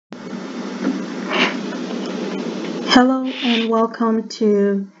Hello and welcome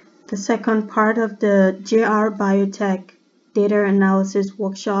to the second part of the JR Biotek Data Analysis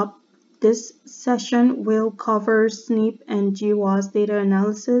Workshop. This session will cover SNP and GWAS data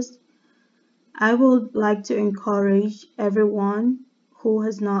analysis. I would like to encourage everyone who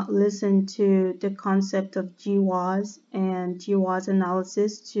has not listened to the concept of GWAS and GWAS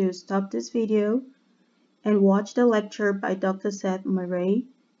analysis to stop this video and watch the lecture by Dr. Seth Murray.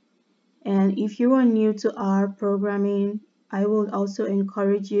 And if you are new to R programming, I will also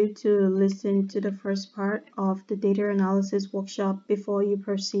encourage you to listen to the first part of the data analysis workshop before you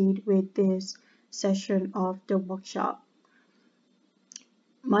proceed with this session of the workshop.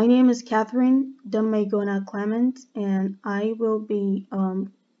 My name is Catherine Danmaigona Clement, and I will be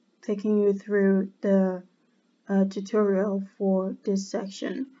taking you through the tutorial for this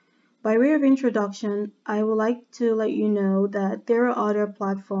section. By way of introduction, I would like to let you know that there are other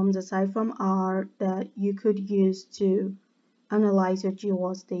platforms aside from R that you could use to analyze your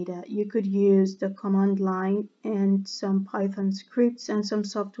GWAS data. You could use the command line and some Python scripts and some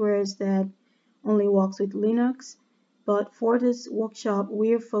softwares that only works with Linux. But for this workshop,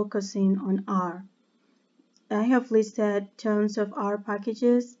 we are focusing on R. I have listed tons of R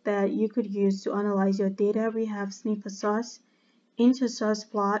packages that you could use to analyze your data. We have SnipAssess,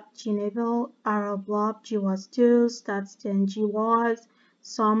 InterSourcePlot, Gnable, RLBlob, GWAS2, StatsGen GWAS,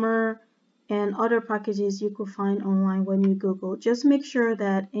 Summer, and other packages you could find online when you Google. Just make sure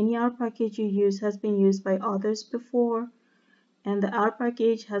that any R package you use has been used by others before, and the R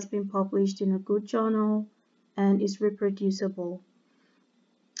package has been published in a good journal and is reproducible.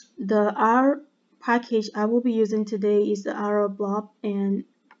 The R package I will be using today is the RLBlob, and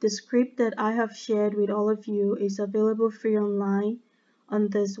the script that I have shared with all of you is available free online on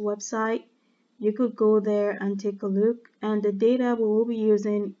this website. You could go there and take a look, and the data we will be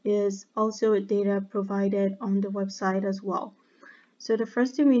using is also data provided on the website as well. So the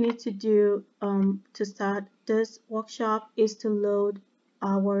first thing we need to do to start this workshop is to load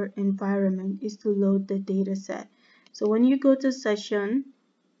our environment, is to load the data set. So when you go to session,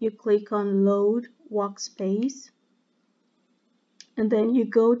 you click on load workspace, and then you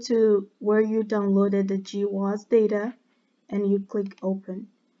go to where you downloaded the GWAS data and you click open.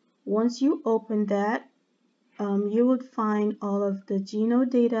 Once you open that, you would find all of the geno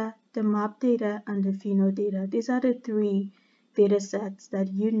data, the map data, and the pheno data. These are the three data sets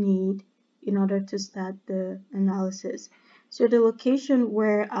that you need in order to start the analysis. So the location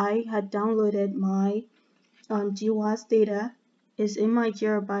where I had downloaded my GWAS data is in my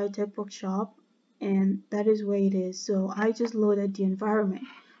JR Biotek workshop, and that is where it is. So I just loaded the environment.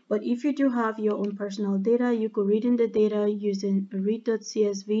 But if you do have your own personal data, you could read in the data using a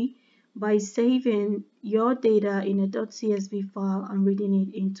read.csv by saving your data in a .csv file and reading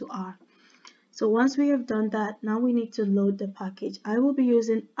it into R. So once we have done that, now we need to load the package. I will be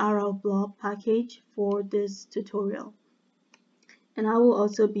using RLBlob package for this tutorial, and I will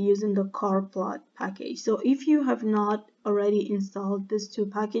also be using the carplot package. So if you have not already installed these two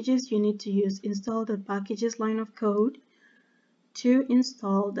packages, you need to use install.packages line of code to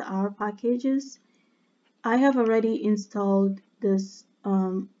install the R packages. I have already installed this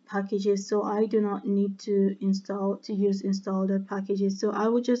packages, so I do not need to use install.packages. So I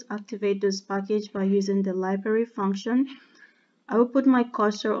will just activate this package by using the library function. I will put my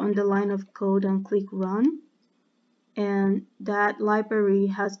cursor on the line of code and click run, and that library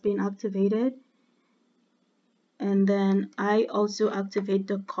has been activated. And then I also activate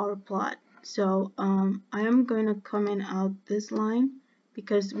the carplot. So I am going to comment out this line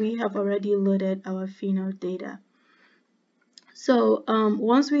because we have already loaded our pheno data. So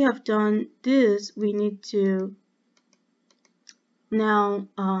once we have done this, we need to now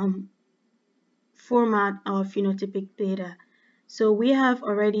format our phenotypic data. So we have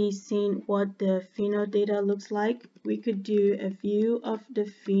already seen what the pheno data looks like. We could do a view of the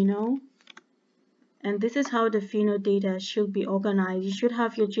pheno, and this is how the pheno data should be organized. You should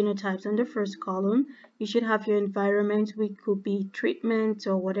have your genotypes on the first column. You should have your environment, which could be treatment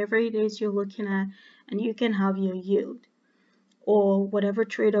or whatever it is you're looking at, and you can have your yield or whatever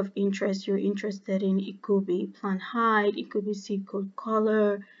trait of interest you're interested in. It could be plant height, it could be seed coat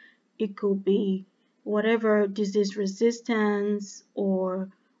color, it could be whatever disease resistance or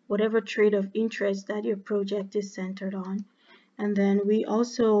whatever trait of interest that your project is centered on. And then we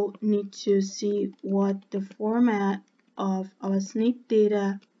also need to see what the format of our SNP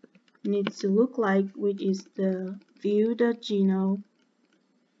data needs to look like, which is the view.geno.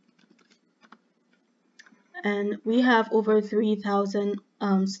 And we have over 3,000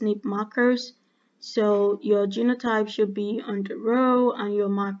 SNP markers. So your genotype should be on the row and your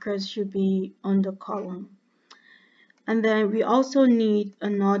markers should be on the column. And then we also need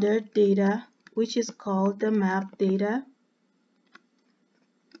another data, which is called the map data.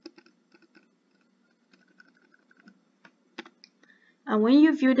 And when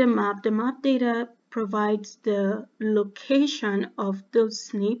you view the map data provides the location of those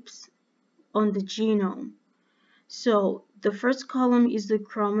SNPs on the genome. So the first column is the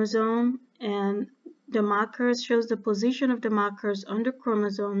chromosome, and the markers shows the position of the markers on the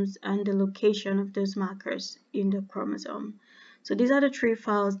chromosomes and the location of those markers in the chromosome. So these are the three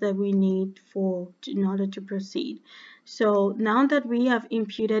files that we need in order to proceed. So now that we have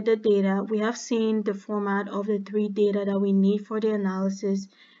imputed the data, we have seen the format of the three data that we need for the analysis.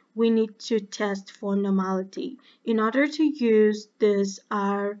 We need to test for normality. In order to use this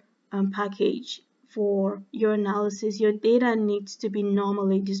R package for your analysis, your data needs to be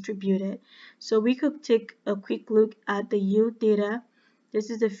normally distributed. So we could take a quick look at the yield data. This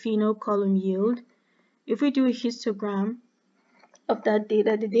is the pheno column yield. If we do a histogram of that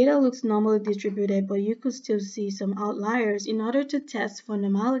data, the data looks normally distributed, but you could still see some outliers. In order to test for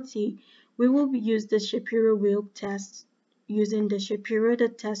normality, we will use the Shapiro-Wilk test using the Shapiro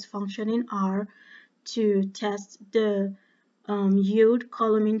test function in R to test the yield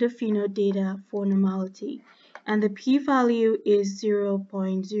column in the pheno data for normality. And the p-value is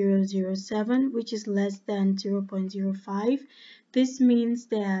 0.007, which is less than 0.05. This means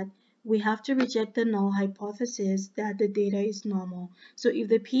that we have to reject the null hypothesis that the data is normal. So if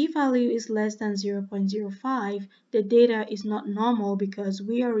the p-value is less than 0.05, the data is not normal because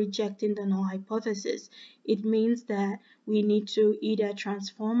we are rejecting the null hypothesis. It means that we need to either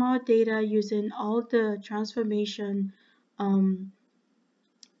transform our data using all the transformation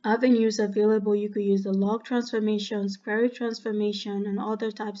avenues available. You could use the log transformation, square root transformation, and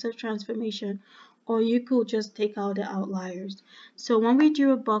other types of transformation, or you could just take out the outliers. So when we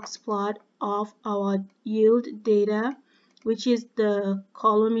do a box plot of our yield data, which is the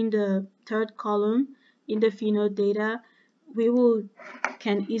column in the third column in the pheno data, we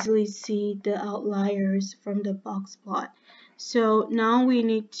can easily see the outliers from the box plot. So now we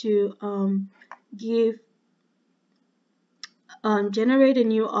need to generate a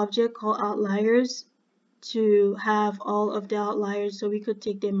new object called outliers to have all of the outliers, so we could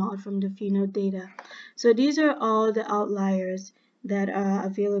take them out from the pheno data. So these are all the outliers that are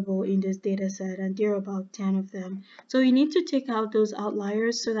available in this data set, and there are about 10 of them. So we need to take out those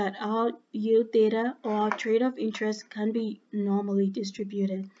outliers so that our yield data or our trait of interest can be normally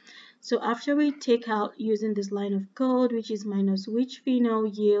distributed. So after we take out using this line of code, which is minus which pheno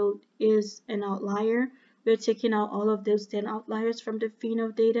yield is an outlier, we're taking out all of those 10 outliers from the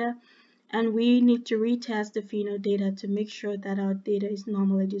pheno data, and we need to retest the pheno data to make sure that our data is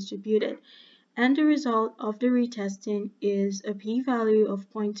normally distributed. And the result of the retesting is a p-value of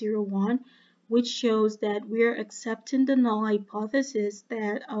 0.01, which shows that we are accepting the null hypothesis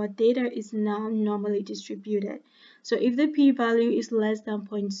that our data is now normally distributed. So if the p-value is less than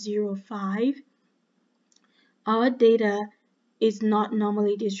 0.05, our data is not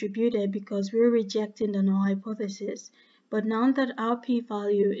normally distributed because we're rejecting the null hypothesis. But now that our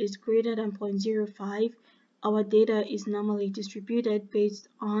p-value is greater than 0.05, our data is normally distributed based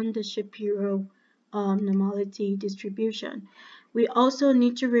on the Shapiro normality distribution. We also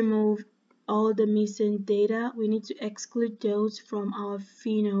need to remove all the missing data. We need to exclude those from our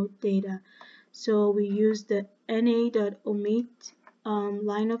pheno data. So we use the na.omit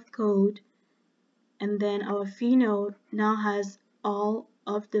line of code, and then our pheno now has all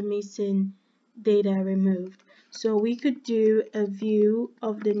of the missing data removed. So we could do a view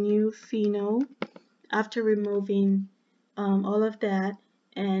of the new pheno after removing all of that,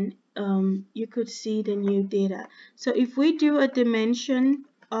 and you could see the new data. So if we do a dimension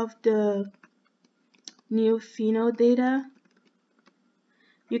of the new pheno data,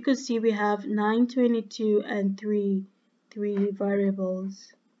 you could see we have 922 and three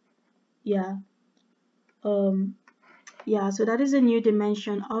variables. Yeah. So that is a new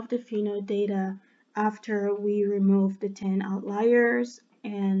dimension of the pheno data after we remove the 10 outliers,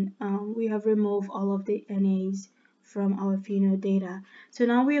 and we have removed all of the NAs from our pheno data. So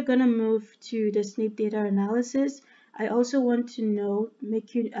now we are going to move to the SNP data analysis. I also want you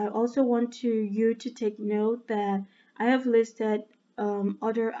to take note that I have listed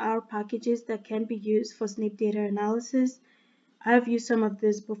other R packages that can be used for SNP data analysis. I have used some of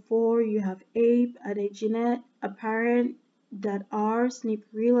this before. You have APE, AdaGenet, Apparent.R, SNP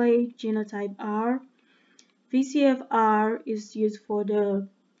Relay, Genotype R. VCFR is used for the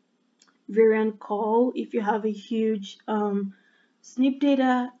variant call if you have a huge SNP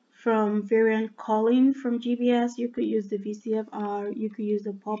data from variant calling from GWAS. You could use the VCFR, you could use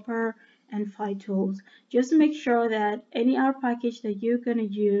the popper and phytools. Just make sure that any R package that you're going to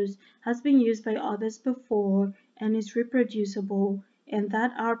use has been used by others before and is reproducible, and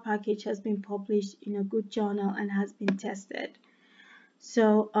that R package has been published in a good journal and has been tested.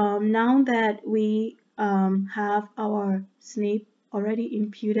 So now that we have our SNP already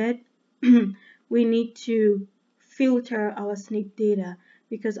imputed, we need to filter our SNP data,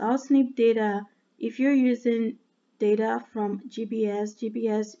 because our SNP data, if you're using data from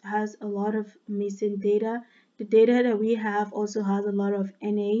GWAS has a lot of missing data. The data that we have also has a lot of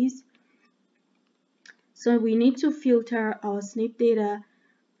NAs. So we need to filter our SNP data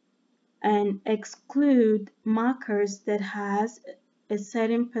and exclude markers that has a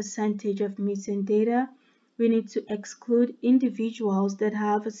certain percentage of missing data. We need to exclude individuals that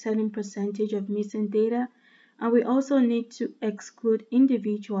have a certain percentage of missing data, and we also need to exclude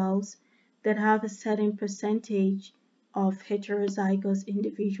individuals that have a certain percentage of heterozygous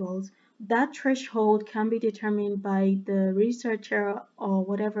individuals. That threshold can be determined by the researcher or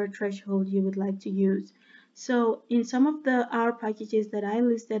whatever threshold you would like to use. So in some of the R packages that I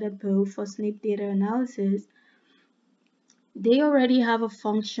listed above for SNP data analysis, they already have a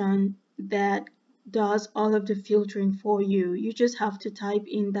function that does all of the filtering for you. You just have to type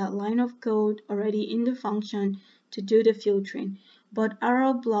in that line of code already in the function to do the filtering. But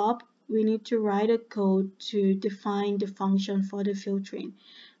RL-blob, we need to write a code to define the function for the filtering.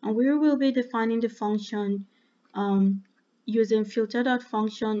 And we will be defining the function using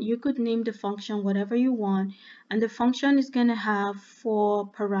filter.function. You could name the function whatever you want, and the function is going to have 4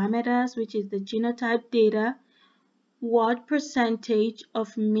 parameters, which is the genotype data, what percentage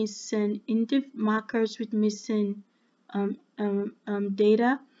of missing markers with missing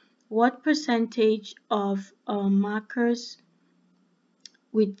data, what percentage of markers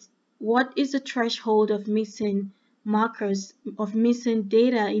with, what is the threshold of missing markers, of missing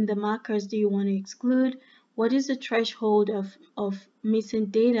data in the markers do you want to exclude, what is the threshold of missing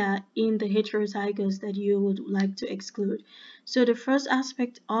data in the heterozygous that you would like to exclude. So the first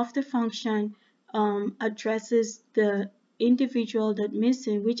aspect of the function addresses the individual that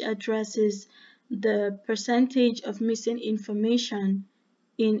missing, which addresses the percentage of missing information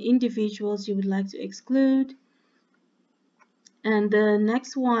in individuals you would like to exclude. And the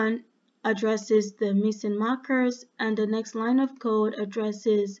next one addresses the missing markers, and the next line of code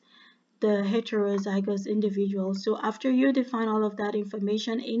addresses the heterozygous individual. So after you define all of that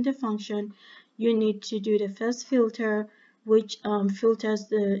information in the function, you need to do the first filter, which filters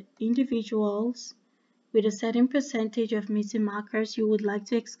the individuals with a certain percentage of missing markers you would like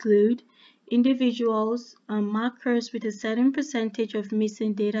to exclude, individuals, markers with a certain percentage of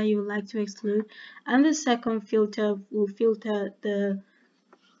missing data you would like to exclude, and the second filter will filter the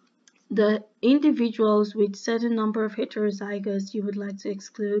individuals with certain number of heterozygous you would like to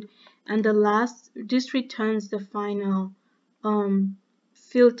exclude, and the last, this returns the final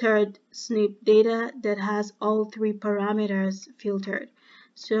filtered SNP data that has all 3 parameters filtered.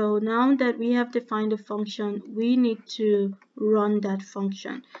 So now that we have defined a function, we need to run that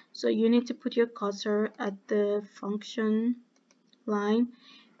function. So you need to put your cursor at the function line,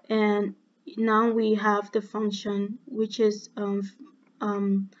 and now we have the function, which is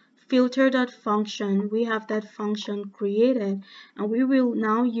filter.function. We have that function created, and we will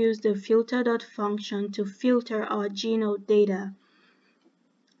now use the filter.function to filter our genome data.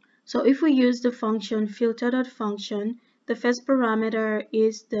 So if we use the function filter.function, the first parameter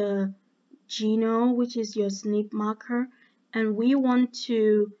is the genome, which is your SNP marker, and we want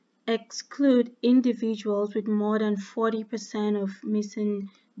to exclude individuals with more than 40% of missing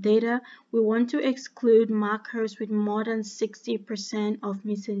data. We want to exclude markers with more than 60% of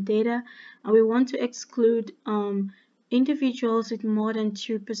missing data, and we want to exclude individuals with more than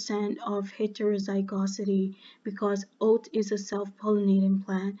 2% of heterozygosity, because oat is a self-pollinating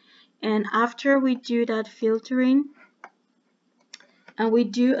plant. And after we do that filtering, and we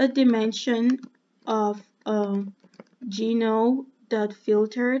do a dimension of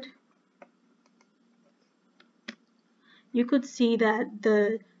genome.filtered, you could see that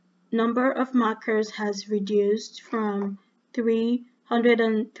the number of markers has reduced from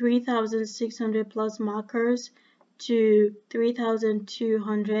 303,600 plus markers to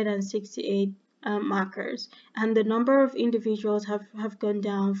 3,268 markers, and the number of individuals have gone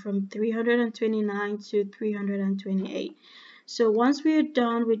down from 329 to 328. So once we are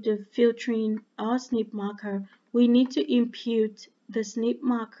done with the filtering our SNP marker, we need to impute the SNP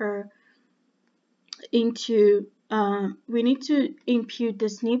marker into, we need to impute the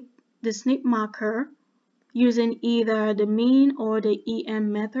SNP marker using either the mean or the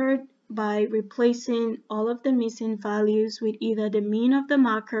EM method by replacing all of the missing values with either the mean of the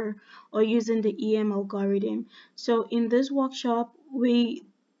marker or using the EM algorithm. So in this workshop, we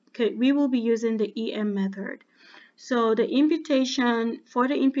will be using the EM method. So the imputation, for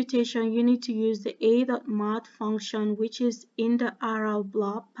the imputation, you need to use the a.mat function, which is in the RL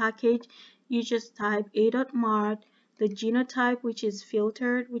blob package. You just type a.mat, the genotype, which is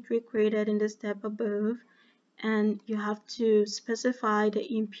filtered, which we created in the step above, and you have to specify the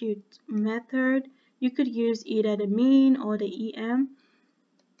impute method. You could use either the mean or the EM,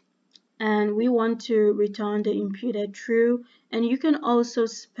 and we want to return the imputed true. And you can also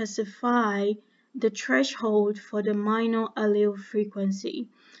specify the threshold for the minor allele frequency.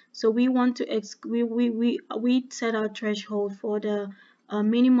 So we want to we set our threshold for the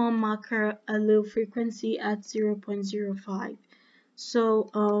minimum marker allele frequency at 0.05.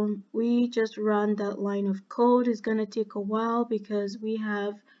 So we just run that line of code. It's gonna take a while because we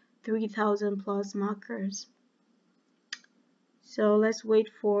have 3,000 plus markers. So let's wait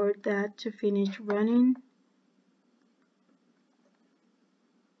for that to finish running.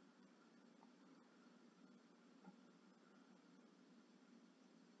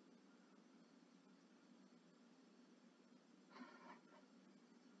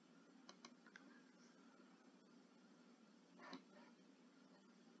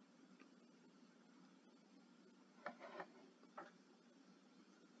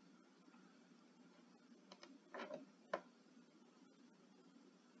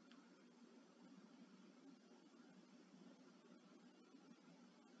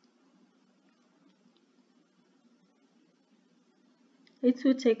 It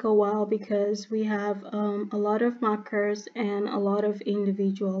will take a while because we have a lot of markers and a lot of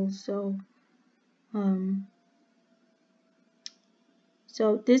individuals. Um,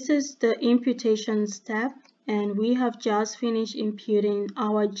 so this is the imputation step, and we have just finished imputing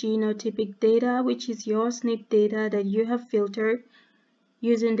our genotypic data, which is your SNP data that you have filtered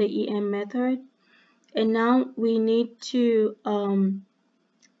using the EM method. And now we need to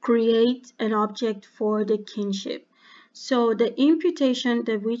create an object for the kinship. So the imputation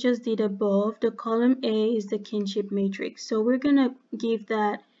that we just did above, the column A is the kinship matrix. So we're going to give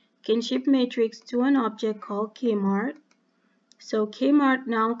that kinship matrix to an object called kmart. So kmart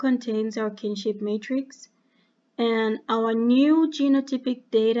now contains our kinship matrix, and our new genotypic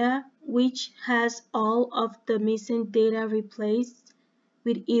data, which has all of the missing data replaced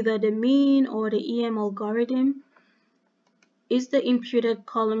with either the mean or the EM algorithm, is the imputed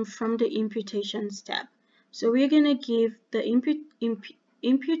column from the imputation step. So we're going to give the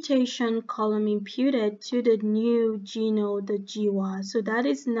imputation column imputed to the new geno, the GWAS. So that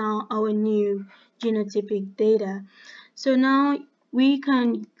is now our new genotypic data. So now we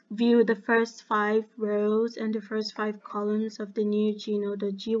can view the first 5 rows and the first 5 columns of the new geno,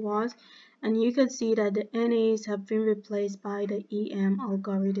 the GWAS, and you can see that the NAs have been replaced by the EM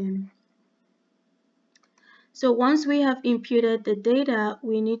algorithm. So once we have imputed the data,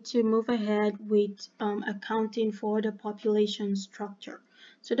 we need to move ahead with accounting for the population structure.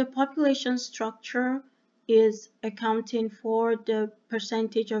 So the population structure is accounting for the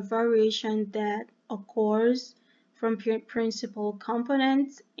percentage of variation that occurs from principal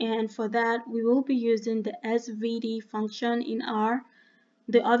components, and for that we will be using the SVD function in R.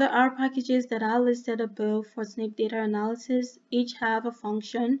 The other R packages that are listed above for SNP data analysis each have a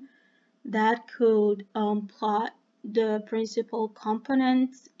function that could plot the principal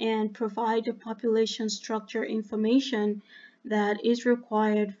components and provide the population structure information that is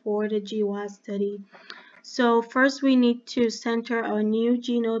required for the GWAS study. So first we need to center our new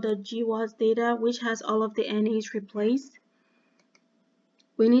geno.gwas data, which has all of the NAs replaced.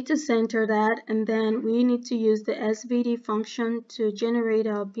 We need to center that, and then we need to use the SVD function to generate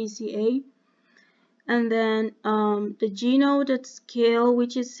our PCA. And then the geno.scale,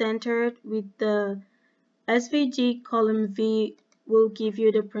 which is centered with the SVG column V, will give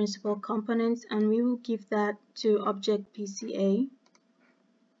you the principal components, and we will give that to object PCA.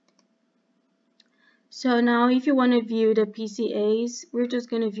 So now if you want to view the PCAs, we're just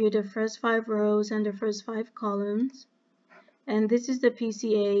going to view the first 5 rows and the first 5 columns. And this is the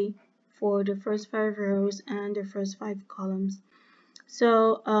PCA for the first 5 rows and the first 5 columns.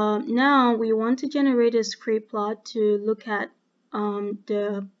 So now we want to generate a script plot to look at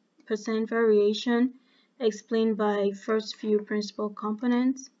the percent variation explained by first few principal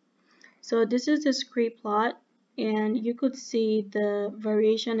components. So this is the script plot, and you could see the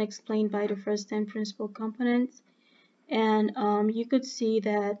variation explained by the first 10 principal components, and you could see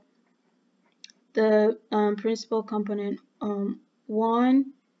that the principal component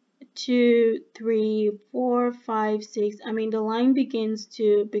 1, 2, 3, 4, 5, 6. I mean, the line begins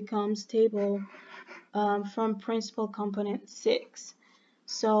to become stable from principal component 6.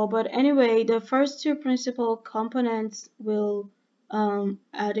 So, but anyway, the first two principal components will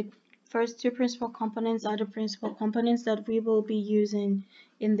first two principal components are the principal components that we will be using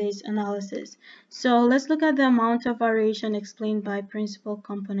in this analysis. So let's look at the amount of variation explained by principal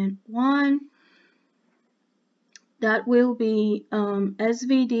component 1. That will be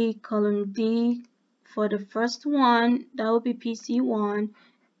SVD column D for the first one. That will be PC1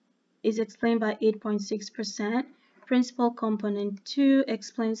 is explained by 8.6%. Principal component 2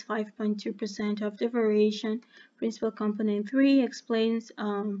 explains 5.2% of the variation. Principal component 3 explains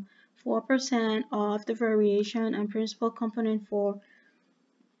 4% of the variation, and principal component 4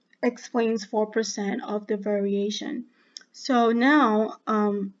 explains 4% of the variation. So now,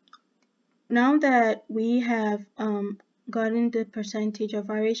 now that we have gotten the percentage of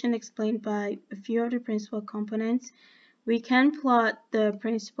variation explained by a few of the principal components, we can plot the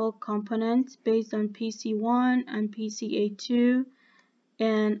principal components based on PC1 and PCA2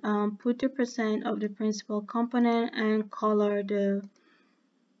 and put the percent of the principal component and color the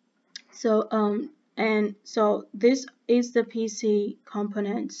so this is the PC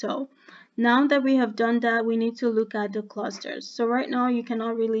component. So now that we have done that, we need to look at the clusters. So right now you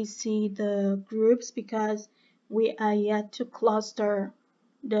cannot really see the groups because we are yet to cluster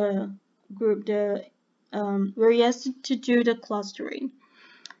the group. We're yet to do the clustering.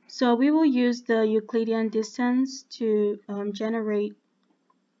 So we will use the Euclidean distance to generate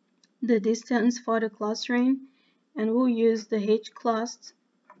the distance for the clustering, and we'll use the hclust,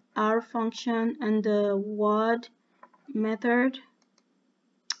 R function, and the WAD method.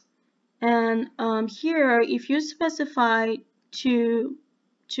 And here, if you specify two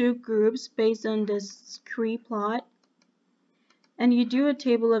groups based on this scree plot, and you do a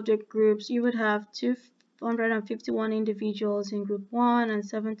table of the groups, you would have 251 individuals in group 1 and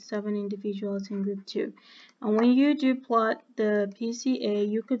 77 individuals in group 2. And when you do plot the PCA,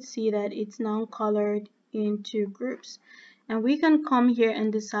 you could see that it's now colored into groups. And we can come here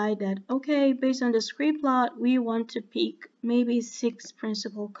and decide that, okay, based on the scree plot, we want to pick maybe 6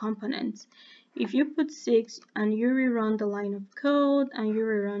 principal components. If you put 6 and you rerun the line of code and you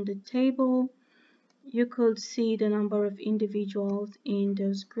rerun the table, you could see the number of individuals in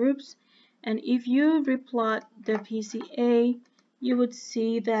those groups. And if you replot the PCA, you would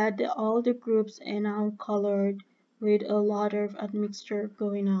see that all the groups are now colored with a lot of admixture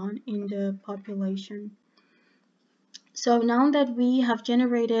going on in the population. So now that we have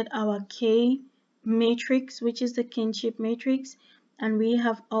generated our K matrix, which is the kinship matrix, and we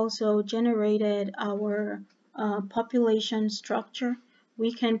have also generated our population structure,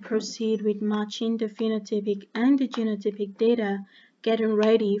 we can proceed with matching the phenotypic and the genotypic data, getting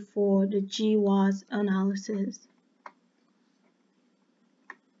ready for the GWAS analysis.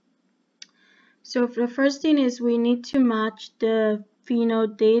 So the first thing is we need to match the pheno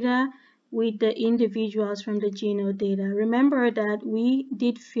data with the individuals from the geno data. Remember that we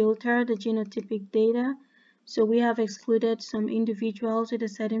did filter the genotypic data, so we have excluded some individuals with a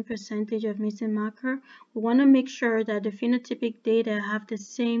certain percentage of missing marker. We want to make sure that the phenotypic data have the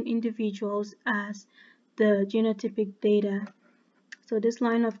same individuals as the genotypic data. So this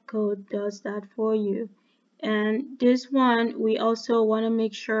line of code does that for you. And this one, we also want to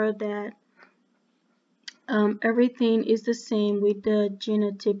make sure that everything is the same with the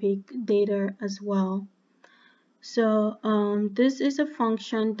genotypic data as well. So this is a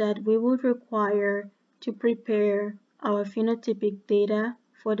function that we would require to prepare our phenotypic data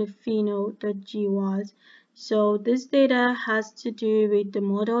for the pheno.gwas. So this data has to do with the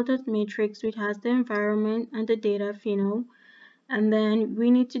model.matrix, which has the environment and the data pheno. And then we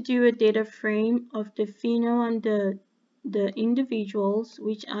need to do a data frame of the pheno and the individuals,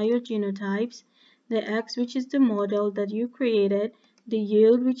 which are your genotypes, the X, which is the model that you created, the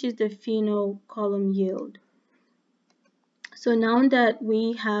yield, which is the pheno column yield. So now that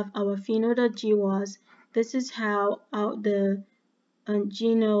we have our pheno.gwas, this is how the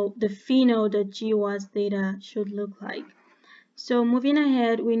pheno.gwas data should look like. So moving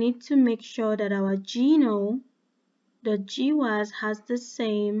ahead, we need to make sure that our GWAS has the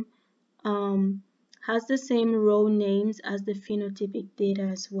same row names as the phenotypic data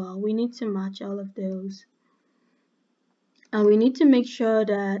as well. We need to match all of those. And we need to make sure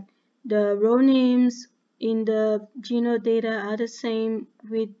that the row names in the geno data are the same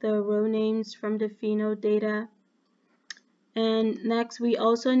with the row names from the pheno data. And next, we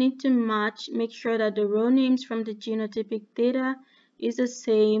also need to make sure that the row names from the genotypic data is the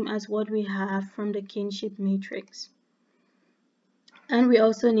same as what we have from the kinship matrix. And we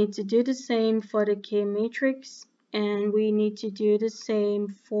also need to do the same for the K matrix, and we need to do the same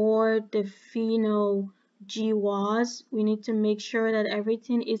for the pheno GWAS. We need to make sure that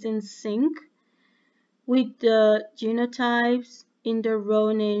everything is in sync with the genotypes in the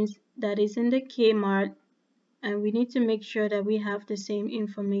row names that is in the Kmart, and we need to make sure that we have the same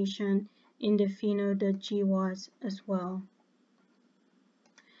information in the pheno.GWAS as well.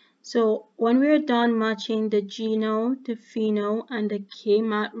 So when we are done matching the geno, the pheno, and the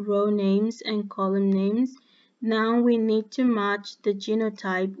Kmat row names and column names, now we need to match the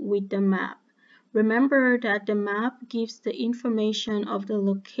genotype with the map. Remember that the map gives the information of the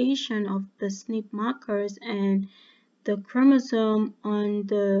location of the SNP markers and the chromosome on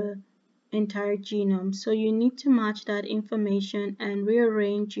the entire genome. So you need to match that information and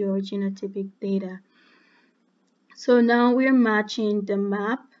rearrange your genotypic data. So now we're matching the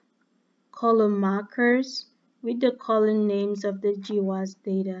map column markers with the column names of the GWAS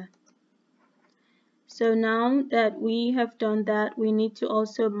data. So now that we have done that, we need to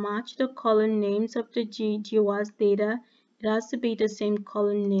also match the column names of the GWAS data. It has to be the same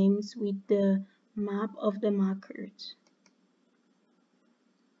column names with the map of the markers.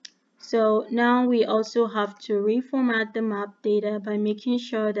 So now we also have to reformat the map data by making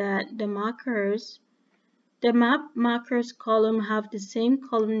sure that the map markers column have the same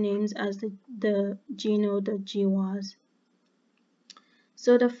column names as the geno.GWAS.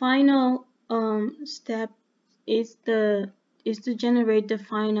 So the final step is to generate the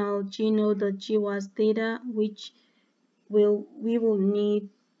final geno.GWAS data, which we will need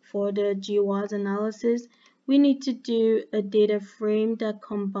for the GWAS analysis. We need to do a data frame that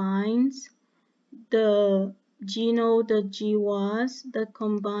combines the geno.GWAS, that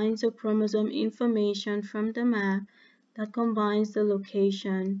combines the chromosome information from the map, that combines the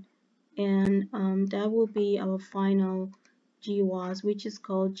location, and that will be our final GWAS, which is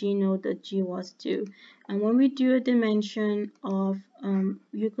called geno.GWAS2. And when we do a dimension of,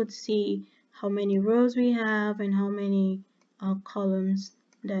 you could see how many rows we have and how many columns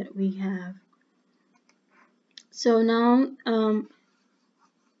that we have. So now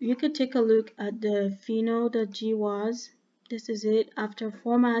you could take a look at the pheno.GWAS. This is it after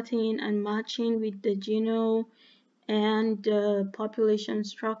formatting and matching with the geno and the population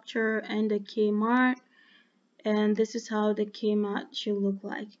structure and the Kmart. And this is how the Kmat should look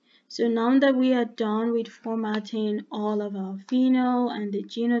like. So now that we are done with formatting all of our pheno and the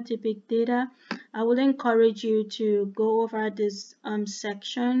genotypic data, I would encourage you to go over this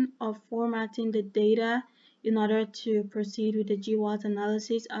section of formatting the data in order to proceed with the GWAS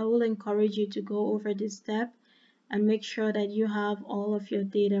analysis. I will encourage you to go over this step and make sure that you have all of your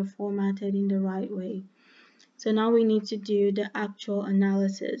data formatted in the right way. So now we need to do the actual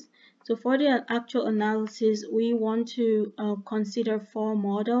analysis. So for the actual analysis, we want to consider 4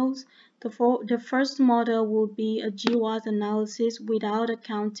 models. The first model will be a GWAS analysis without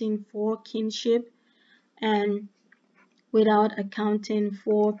accounting for kinship and without accounting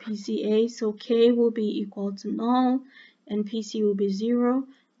for PCA. So K will be equal to null and PC will be 0.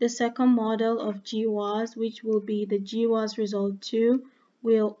 The second model of GWAS, which will be the GWAS result 2,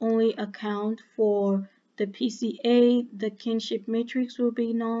 will only account for the PCA, the kinship matrix will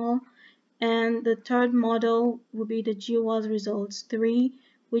be null, and the third model will be the GWAS results 3,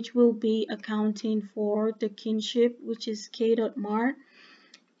 which will be accounting for the kinship, which is k.mart,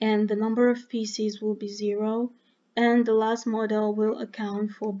 and the number of PCs will be 0, and the last model will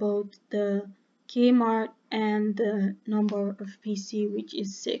account for both the Kmart and the number of PC, which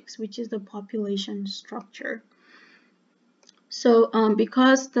is 6, which is the population structure. So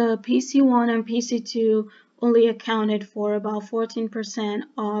because the PC1 and PC2 only accounted for about 14%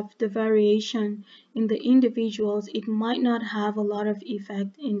 of the variation in the individuals, it might not have a lot of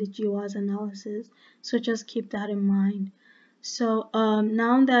effect in the GWAS analysis. So just keep that in mind. So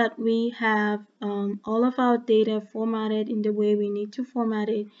now that we have all of our data formatted in the way we need to format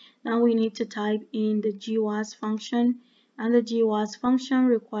it, now we need to type in the GWAS function. And the GWAS function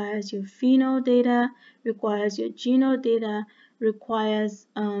requires your pheno data, requires your geno data, requires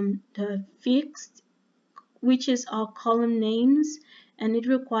the fixed, which is our column names, and it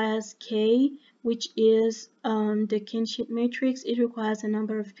requires K, which is the kinship matrix. It requires a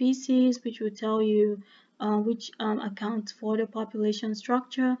number of PCs, which will tell you which accounts for the population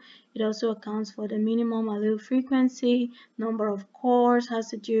structure. It also accounts for the minimum allele frequency. Number of cores has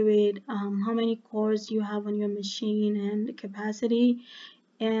to do with how many cores you have on your machine and the capacity,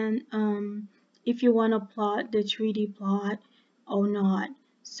 and if you want to plot the 3D plot or not.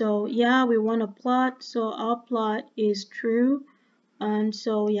 So yeah, we want to plot, so our plot is true.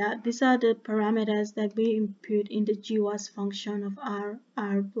 So yeah, these are the parameters that we input in the GWAS function of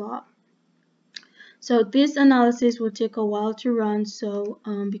our plot. So this analysis will take a while to run, so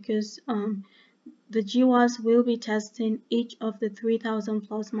because the GWAS will be testing each of the 3,000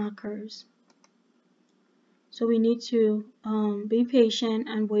 plus markers. So we need to be patient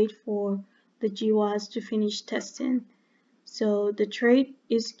and wait for the GWAS to finish testing. So the trait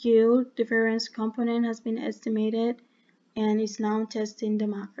is skew difference component has been estimated and is now testing the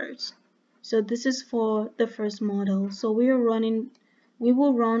markers. So this is for the first model. So we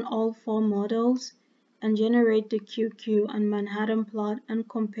will run all 4 models and generate the QQ and Manhattan plot and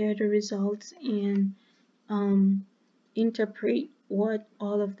compare the results and interpret what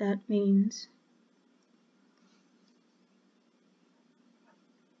all of that means.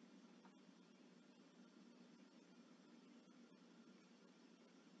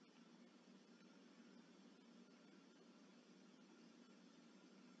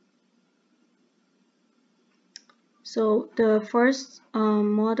 So the first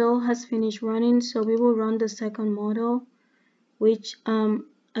model has finished running, so we will run the second model, which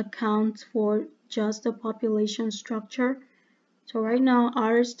accounts for just the population structure. So right now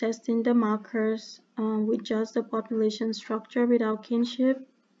R is testing the markers with just the population structure without kinship.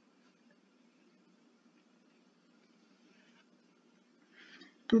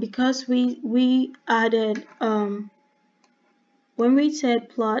 And because we added when we said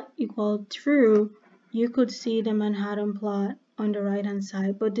plot equal true, you could see the Manhattan plot on the right hand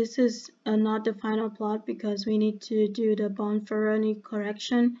side, but this is not the final plot because we need to do the Bonferroni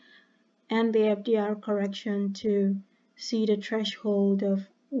correction and the FDR correction to see the threshold of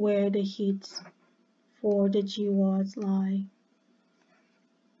where the hits for the GWAS lie.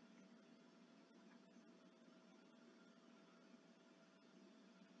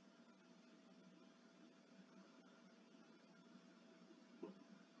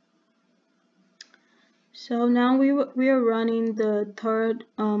 So now we are running the third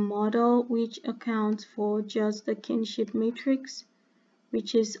model, which accounts for just the kinship matrix,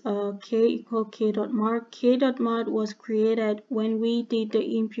 which is k equal k dot mark. K dot mark was created when we did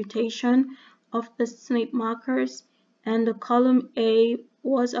the imputation of the SNP markers, and the column A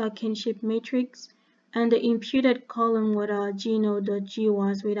was our kinship matrix, and the imputed column was our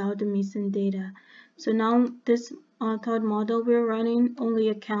GNODE.GWAS without the missing data. So now this third model we're running only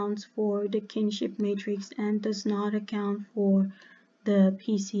accounts for the kinship matrix and does not account for the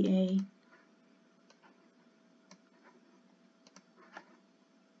PCA.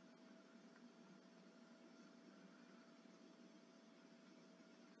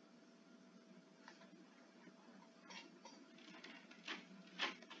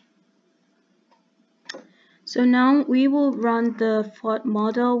 So now we will run the fourth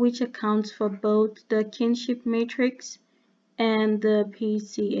model, which accounts for both the kinship matrix and the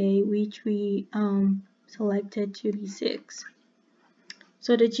PCA, which we selected to be 6.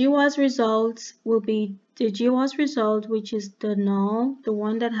 So the GWAS results will be the GWAS result, which is the null, the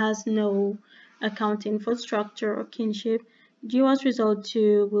one that has no accounting for structure or kinship. GWAS result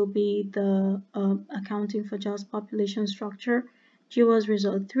 2 will be the accounting for just population structure. GWAS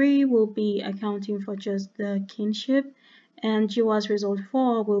result 3 will be accounting for just the kinship, and GWAS result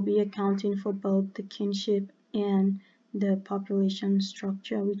 4 will be accounting for both the kinship and the population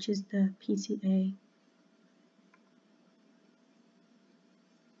structure, which is the PCA.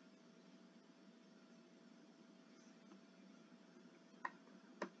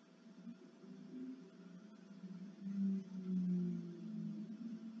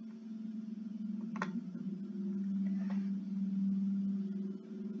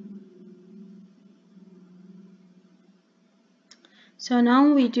 So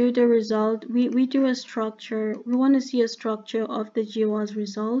now we do the result, we do a structure, we want to see a structure of the GWAS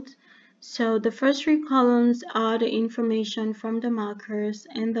result. So the first 3 columns are the information from the markers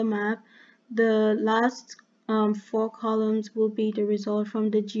and the map. The last 4 columns will be the result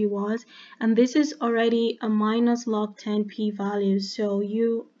from the GWAS, and this is already a minus log 10 p-value, so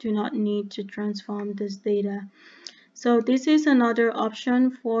you do not need to transform this data. So this is another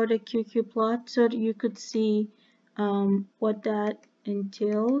option for the QQ plot, so that you could see what that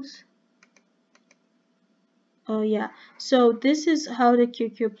entails. Oh yeah, so this is how the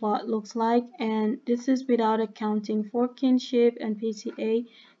QQ plot looks like, and this is without accounting for kinship and PCA,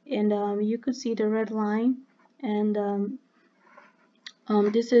 and you could see the red line, and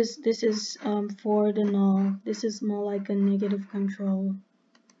this is for the null. This is more like a negative control.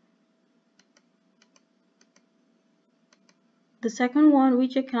 The second one,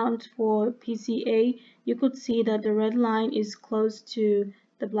 which accounts for PCA, you could see that the red line is close to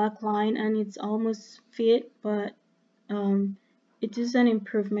the black line and it's almost fit, but it is an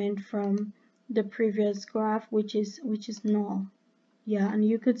improvement from the previous graph, which is null. Yeah, and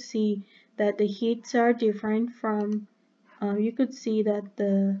you could see that the heats are different from. You could see the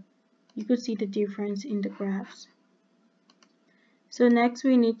difference in the graphs. So next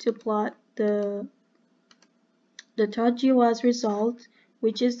we need to plot the third GWAS result,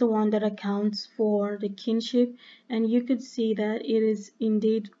 which is the one that accounts for the kinship, and you could see that it is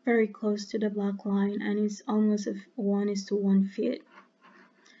indeed very close to the black line and is almost a 1:1 fit.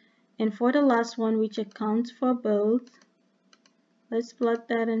 And for the last one, which accounts for both, let's plot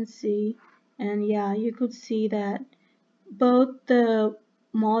that and see. And yeah, you could see that both the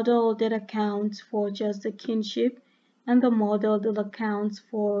model that accounts for just the kinship and the model that accounts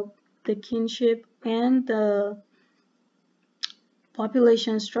for the kinship and the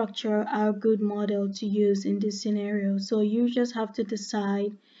population structure are a good model to use in this scenario. So you just have to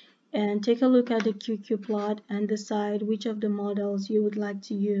decide and take a look at the QQ plot and decide which of the models you would like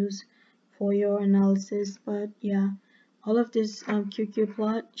to use for your analysis. But yeah, all of this QQ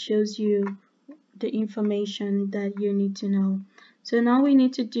plot shows you the information that you need to know. So now we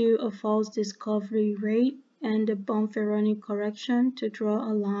need to do a false discovery rate and the Bonferroni correction to draw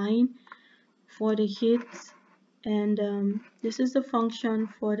a line for the hits. And this is the function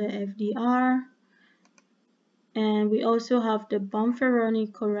for the FDR. And we also have the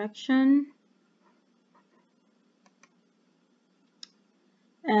Bonferroni correction.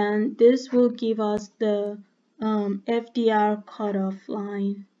 And this will give us the FDR cutoff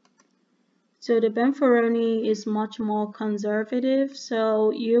line. So the Bonferroni is much more conservative, so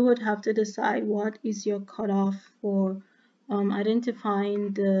you would have to decide what is your cutoff for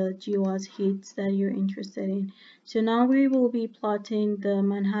identifying the GWAS hits that you're interested in. So now we will be plotting the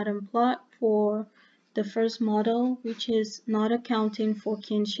Manhattan plot for the first model, which is not accounting for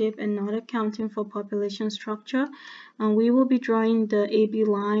kinship and not accounting for population structure. And we will be drawing the AB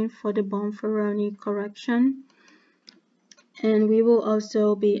line for the Bonferroni correction. And we will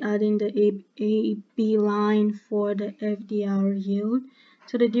also be adding the AB line for the FDR yield.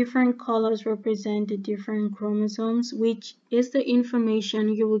 So the different colors represent the different chromosomes, which is the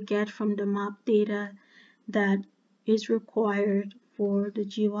information you will get from the map data that is required for the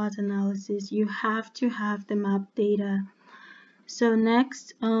GWAS analysis. You have to have the map data. So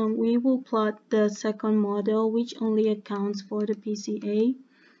next, we will plot the second model, which only accounts for the PCA.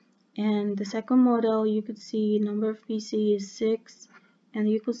 And the second model, you could see number of PC is 6, and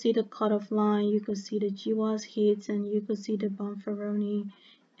you could see the cutoff line, you could see the GWAS hits, and you could see the Bonferroni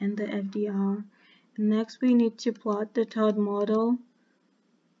and the FDR. And next, we need to plot the third model,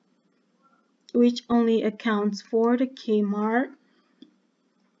 which only accounts for the Kmart.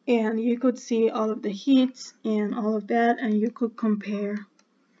 And you could see all of the hits and all of that, and you could compare.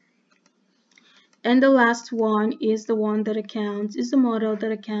 And the last one is the one that is the model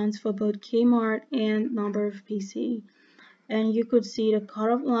that accounts for both Kmart and number of PC. And you could see the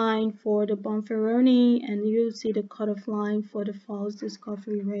cutoff line for the Bonferroni, and you see the cutoff line for the false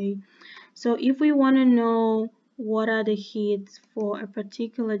discovery rate. So if we want to know what are the hits for a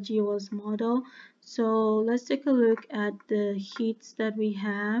particular GWAS model, so let's take a look at the hits that we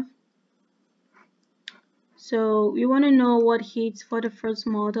have. So we want to know what hits for the first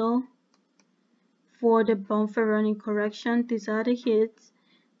model. For the Bonferroni correction, these are the hits,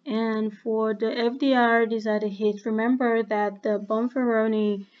 and for the FDR, these are the hits. Remember that the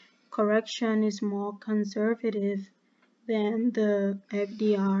Bonferroni correction is more conservative than the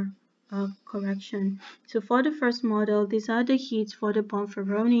FDR correction. So for the first model, these are the hits for the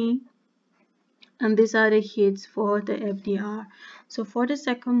Bonferroni, and these are the hits for the FDR. So for the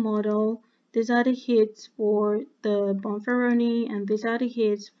second model, these are the hits for the Bonferroni, and these are the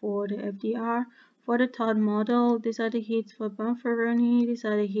hits for the FDR. For the third model, these are the hits for Bonferroni, these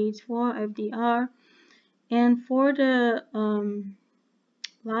are the hits for FDR. And for the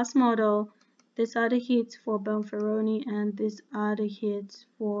last model, these are the hits for Bonferroni, and these are the hits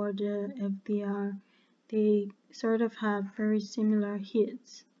for the FDR. They sort of have very similar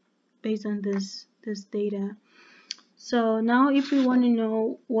hits based on this data. So now if we want to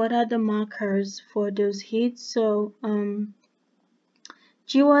know what are the markers for those hits, so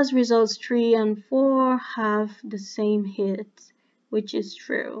GWAS results 3 and 4 have the same hits, which is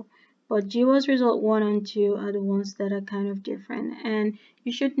true. But GWAS result 1 and 2 are the ones that are kind of different. And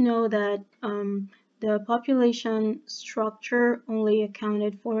you should know that the population structure only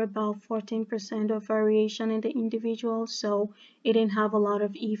accounted for about 14% of variation in the individual, so it didn't have a lot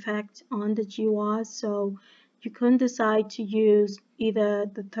of effect on the GWAS. So you couldn't decide to use either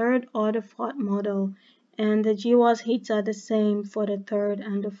the third or the fourth model. And the GWAS hits are the same for the third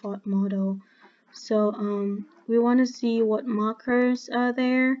and the fourth model. So we want to see what markers are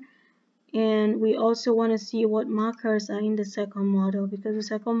there, and we also want to see what markers are in the second model, because the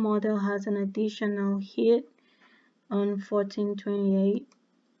second model has an additional hit on 1428.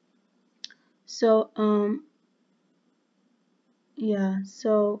 So yeah,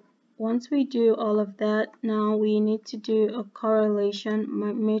 so once we do all of that, now we need to do a correlation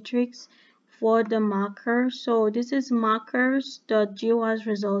matrix for the marker. So this is markers.GWAS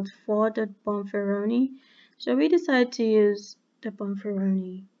result for the Bonferroni. So we decide to use the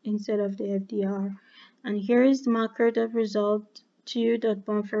Bonferroni instead of the FDR. And here is marker.result to the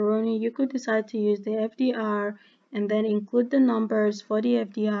Bonferroni. You could decide to use the FDR and then include the numbers for the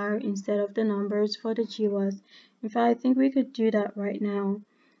FDR instead of the numbers for the GWAS. In fact, I think we could do that right now.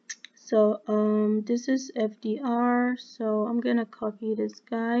 So this is FDR, so I'm gonna copy this,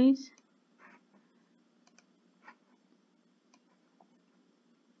 guys.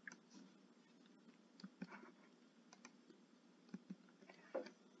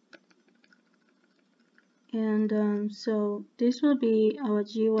 And so this will be our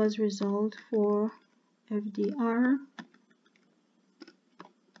GWAS result for FDR.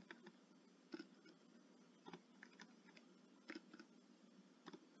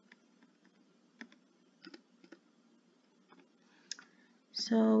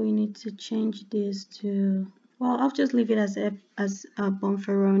 So we need to change this to, well, I'll just leave it as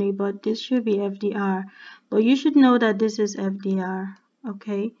Bonferroni, but this should be FDR. But you should know that this is FDR,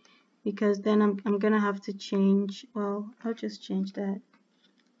 okay? Because then I'm gonna have to change, well, I'll just change that.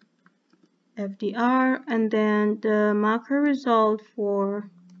 FDR, and then the marker result for,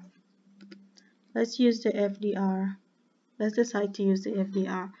 let's use the FDR. Let's decide to use the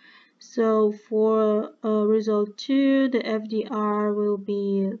FDR. So for result 2, the FDR will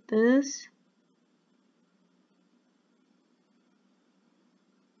be this.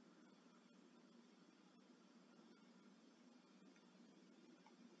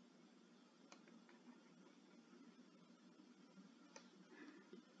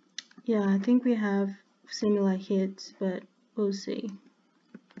 Yeah, I think we have similar hits, but we'll see.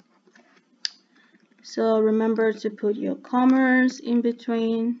 So remember to put your commas in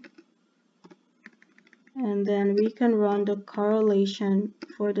between, and then we can run the correlation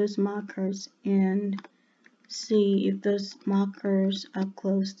for those markers and see if those markers are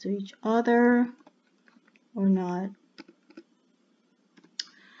close to each other or not.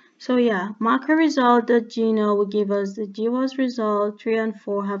 So yeah, marker result, the GNO will give us the GWAS result. 3 and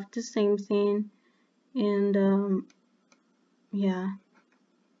 4 have the same thing, and yeah.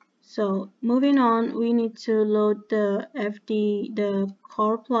 So moving on, we need to load the the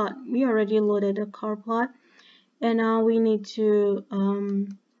car plot. We already loaded the car plot, and now we need to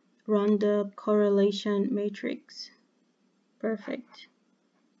run the correlation matrix. Perfect.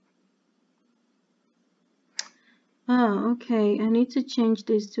 Oh, okay, I need to change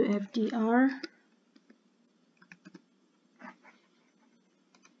this to FDR.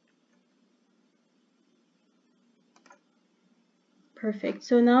 Perfect.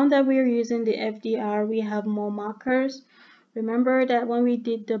 So now that we are using the FDR, we have more markers. Remember that when we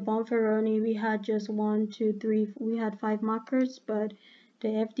did the Bonferroni, we had just 1, 2, 3, we had 5 markers, but the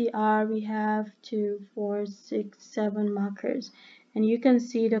FDR, we have 2, 4, 6, 7 markers. And you can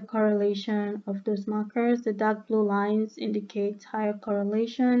see the correlation of those markers. The dark blue lines indicate higher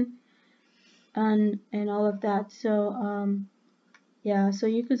correlation and all of that. So yeah, so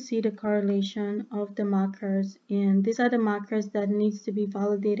you could see the correlation of the markers, and these are the markers that needs to be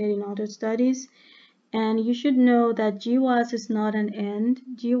validated in other studies. And you should know that GWAS is not an end.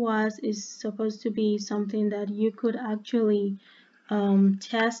 GWAS is supposed to be something that you could actually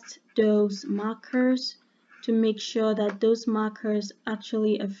test those markers to make sure that those markers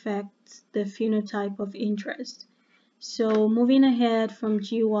actually affect the phenotype of interest. So moving ahead from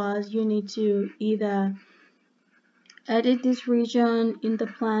GWAS, you need to either edit this region in the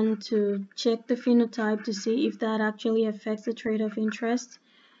plan to check the phenotype to see if that actually affects the trait of interest.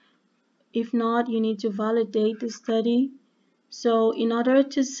 If not, you need to validate the study. So in order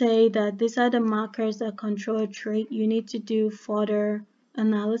to say that these are the markers that control a trait, you need to do further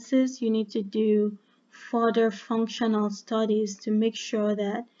analysis. You need to do further functional studies to make sure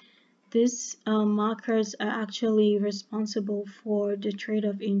that these markers are actually responsible for the trait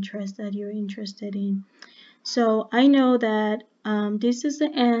of interest that you're interested in. So I know that this is the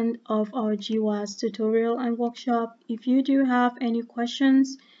end of our GWAS tutorial and workshop. If you do have any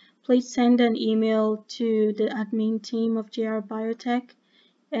questions, please send an email to the admin team of JR Biotek,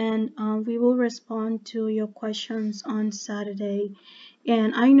 and we will respond to your questions on Saturday.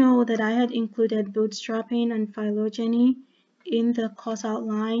 And I know that I had included bootstrapping and phylogeny in the course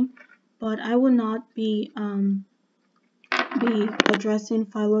outline, but I will not be addressing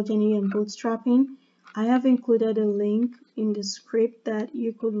phylogeny and bootstrapping. I have included a link in the script that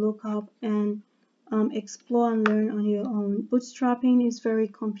you could look up and explore and learn on your own. Bootstrapping is very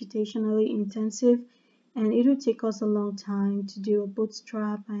computationally intensive, and it will take us a long time to do a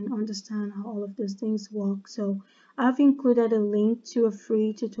bootstrap and understand how all of those things work. So I've included a link to a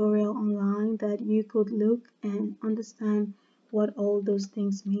free tutorial online that you could look and understand what all those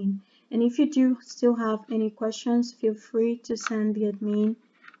things mean. And if you do still have any questions, feel free to send the admin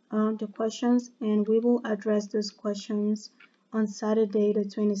the questions, and we will address those questions on Saturday the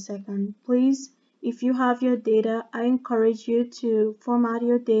 22nd. Please, if you have your data, I encourage you to format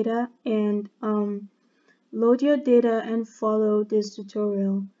your data and load your data and follow this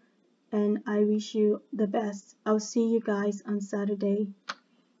tutorial. And I wish you the best. I'll see you guys on Saturday.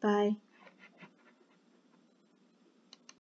 Bye.